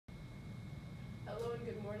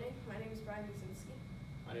good morning. My name is Brian Musinski.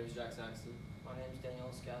 My name is Jack Saxton. My name is Daniel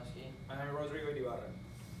Skowski. And I'm Rodrigo Ibarra.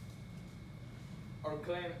 Our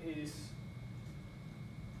claim is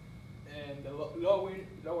lowering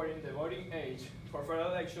the voting age for federal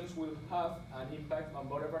elections will have an impact on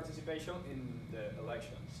voter participation in the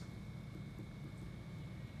elections.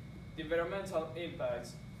 The environmental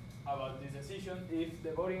impacts about this decision: if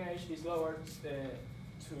the voting age is lowered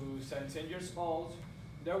to 17 years old,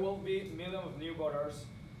 there will be millions of new voters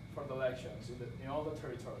for the elections in all the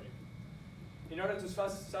territory. In order to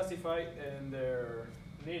satisfy their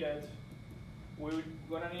needed, we're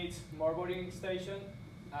gonna need more voting stations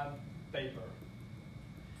and paper.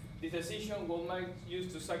 This decision will make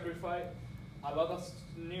use to sacrifice a lot of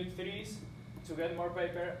new trees to get more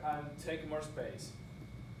paper and take more space.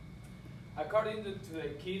 According to the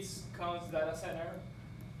Kids Counts Data Center,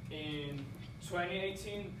 in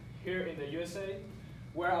 2018, here in the USA,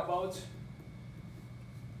 we're about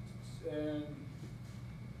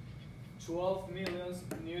 12 million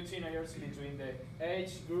new teenagers between the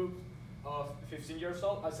age group of 15 years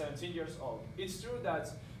old and 17 years old. It's true that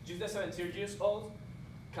just the 17 years old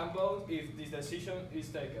can vote if this decision is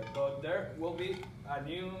taken, but there will be a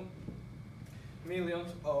new million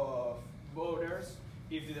of voters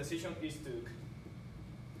if the decision is taken.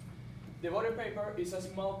 The voting paper is a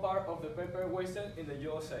small part of the paper wasted in the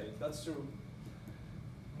USA, that's true.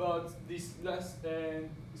 But this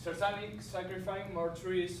certainly sacrificing more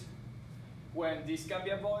trees when this can be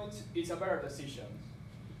avoided is a better decision.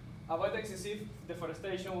 Avoid excessive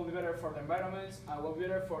deforestation will be better for the environment and will be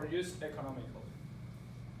better for use economically.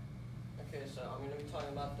 Okay, so I'm going to be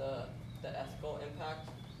talking about the ethical impact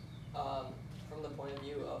from the point of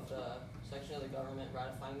view of the section of the government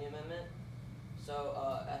ratifying the amendment. So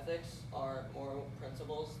ethics are moral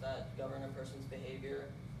principles that govern a person's behavior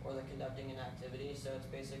or the conducting an activity. So it's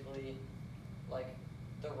basically like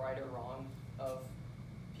the right or wrong of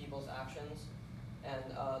people's actions. And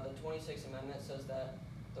the 26th Amendment says that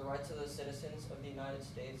the rights of the citizens of the United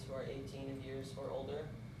States who are 18 years or older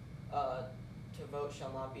to vote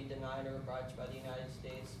shall not be denied or abridged by the United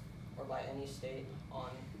States or by any state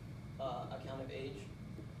on account of age.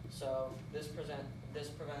 So this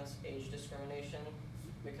prevents age discrimination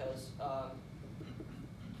because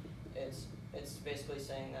it's basically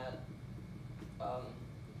saying that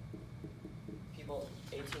people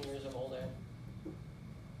 18 years or older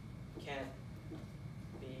can't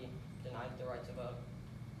be denied the right to vote.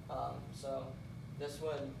 So this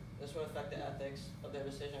would affect the ethics of their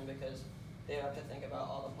decision because they have to think about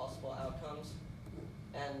all the possible outcomes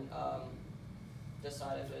and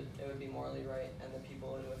decide if it would be morally right and the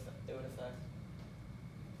people it would affect.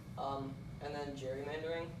 And then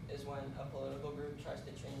gerrymandering is when a political group tries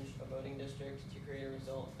to change a voting district to create a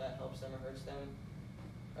result that helps them or hurts them,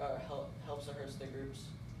 helps or hurts the groups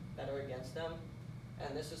that are against them.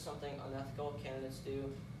 And this is something unethical candidates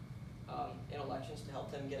do in elections to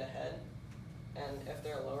help them get ahead. And if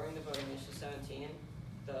they're lowering the voting age to 17,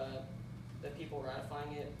 the people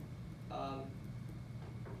ratifying it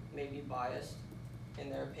may be biased in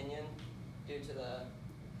their opinion due to the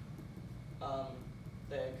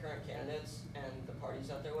current candidates and the parties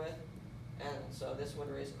that they're with. And so this would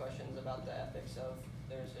raise questions about the ethics of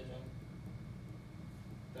their decision.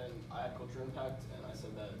 Then I had cultural impact, and I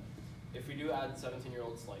said that if we do add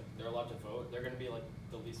 17-year-olds, like they're allowed to vote, they're going to be like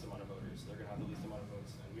the least amount of voters. They're going to have the least amount of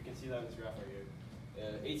votes, and we can see that in this graph right here.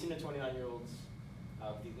 18 to 29-year-olds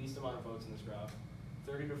have the least amount of votes in this graph.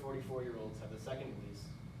 30 to 44-year-olds have the second least.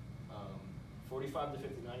 45 to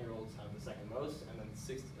 59-year-olds have the second most, and then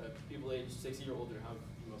people aged 60 or older have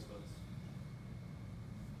the most votes.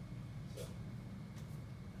 So,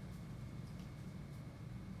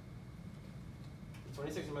 the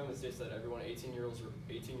 26th Amendment states that everyone 18 years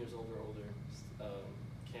old or older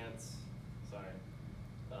can't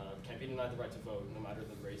be denied the right to vote, no matter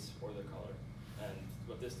the race or their color. And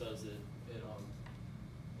what this does is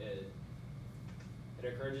it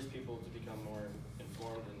encourages people to become more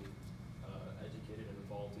informed and educated and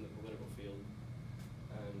involved in the political field.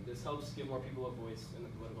 And this helps give more people a voice in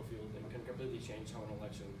the political field and can completely change how an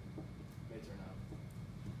election may turn out.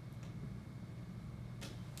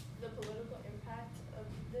 The political impact of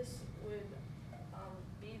this would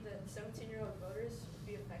be that 17-year-old voters would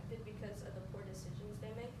be affected because of the poor decisions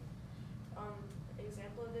they make.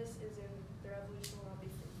 Example of this is in The Revolution Will Not Be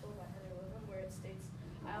Fruitful by Heather Living, where it states,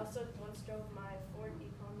 I also once drove my Ford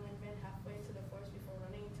Econoline van halfway to the forest before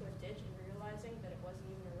running into a ditch and realizing that it wasn't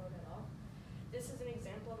even a road at all. This is an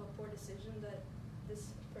example of a poor decision that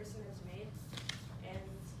this person has made, and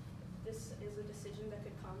this is a decision that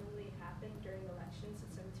could commonly happen during elections,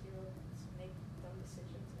 that 17-year-olds make dumb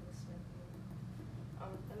decisions, and this might be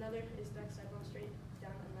Another is back sideline straight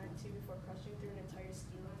down on 9-2 before crushing through an entire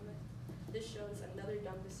ski line lift. This shows another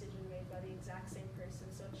dumb decision made by the exact same person,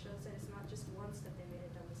 so it shows that it's not just once that they made a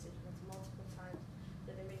dumb decision, it's multiple times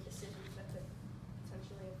that they made decisions that could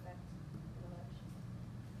potentially affect an election.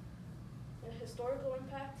 A historical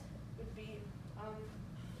impact would be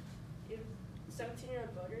if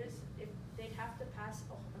 17-year-old voters, if they'd have to pass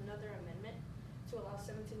another amendment to allow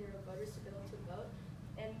 17-year-old voters to be able to vote,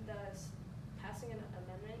 and passing an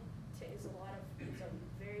amendment is a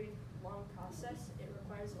very long process. It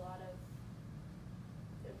requires a lot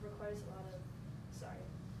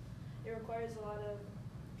of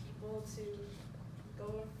people to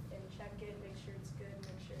go and check it, make sure it's good,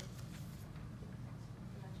 make sure it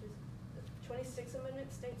matches. The 26th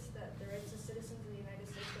Amendment states that the rights of citizens of the United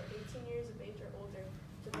States who are 18 years of age or older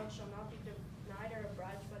to vote shall not be denied or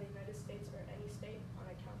obliged by the United States or any state on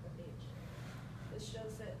account of age. This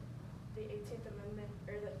shows that the 18th Amendment,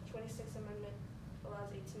 or the 26th Amendment,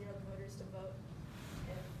 allows 18-year-old voters to vote,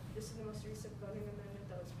 and this is the most recent voting amendment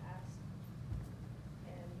that was passed,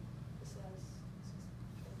 and this allows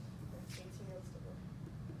 18-year-olds to vote.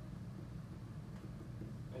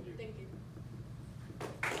 Thank you. Thank you.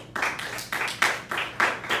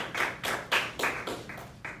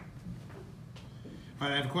 All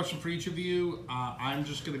right, I have a question for each of you. I'm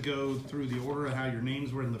just going to go through the order of how your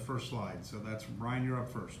names were in the first slide. So that's Brian, you're up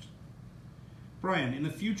first. Brian, in the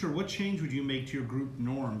future, what change would you make to your group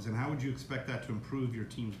norms, and how would you expect that to improve your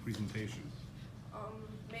team's presentation?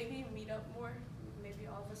 Maybe meet up more. Maybe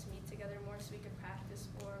all of us meet together more so we could practice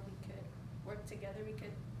more. We could work together. We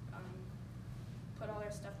could put all our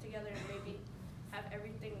stuff together and maybe have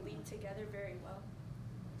everything lead together very well.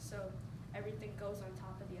 So everything goes on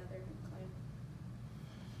top of the other claim.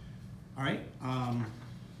 All right,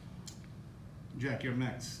 Jack, you're up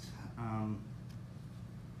next.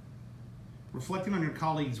 Reflecting on your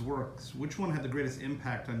colleagues' works, which one had the greatest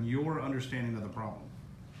impact on your understanding of the problem?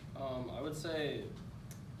 I would say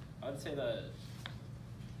that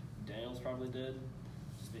Daniel's probably did,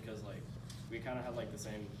 just because like we kind of had like the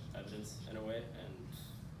same evidence in a way, and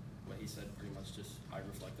what he said pretty much just I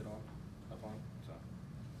reflected upon. So.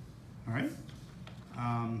 All right,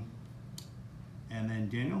 and then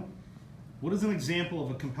Daniel, what is an example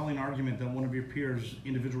of a compelling argument that one of your peers'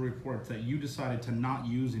 individual reports that you decided to not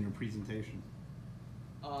use in your presentation?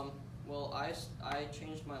 Well, I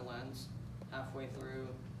changed my lens halfway through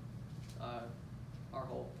our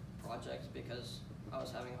whole project because I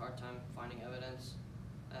was having a hard time finding evidence,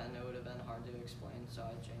 and it would have been hard to explain, so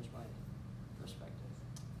I changed my perspective.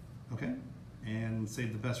 Okay, and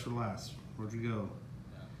save the best for last. Where'd you go?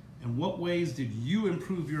 Yeah. In what ways did you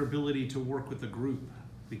improve your ability to work with the group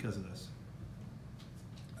because of this?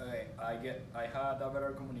 I had a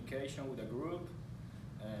better communication with the group,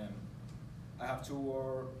 and I have to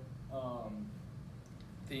work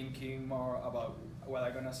thinking more about what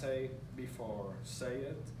I'm gonna say before say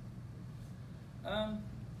it. And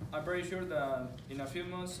I'm pretty sure that in a few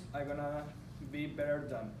months I'm gonna be better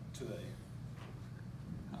than today.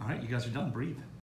 All right, you guys are done. Breathe.